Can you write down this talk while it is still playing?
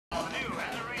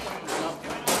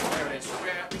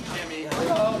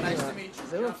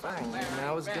doing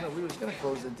fine. We was gonna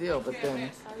close the deal, but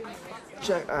then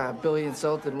Billy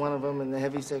insulted one of them, and the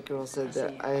heavyset girl said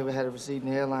that I had a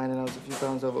receding hairline and I was a few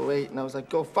pounds overweight, and I was like,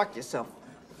 go fuck yourself.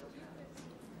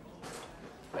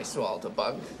 I swallowed a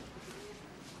bug.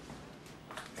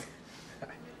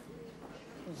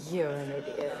 You're an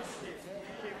idiot.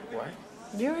 What?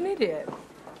 You're an idiot.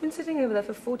 I've been sitting over there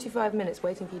for 45 minutes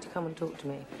waiting for you to come and talk to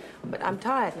me. But I'm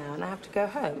tired now and I have to go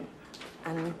home.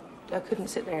 And I couldn't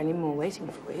sit there anymore waiting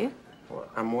for you. Well,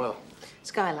 I'm well.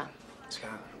 Skylar.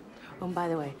 Skylar. Oh, and by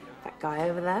the way, that guy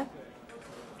over there,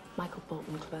 Michael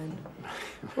Bolton clone.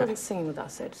 He wasn't singing with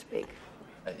us, so to speak.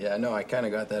 Yeah, no, I kind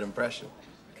of got that impression.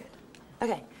 Good.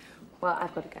 Okay. Well,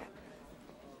 I've got to go.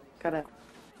 Gotta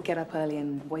get up early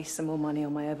and waste some more money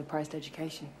on my overpriced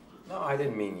education. No, I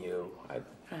didn't mean you.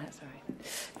 That's all right.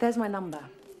 There's my number.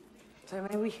 So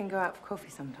maybe we can go out for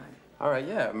coffee sometime. All right,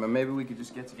 yeah. Maybe we could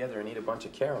just get together and eat a bunch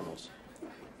of caramels.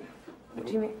 What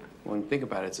do you mean? When you think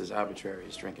about it, it's as arbitrary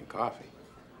as drinking coffee.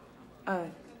 Oh,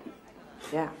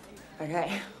 yeah.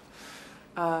 Okay.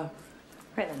 Right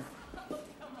then.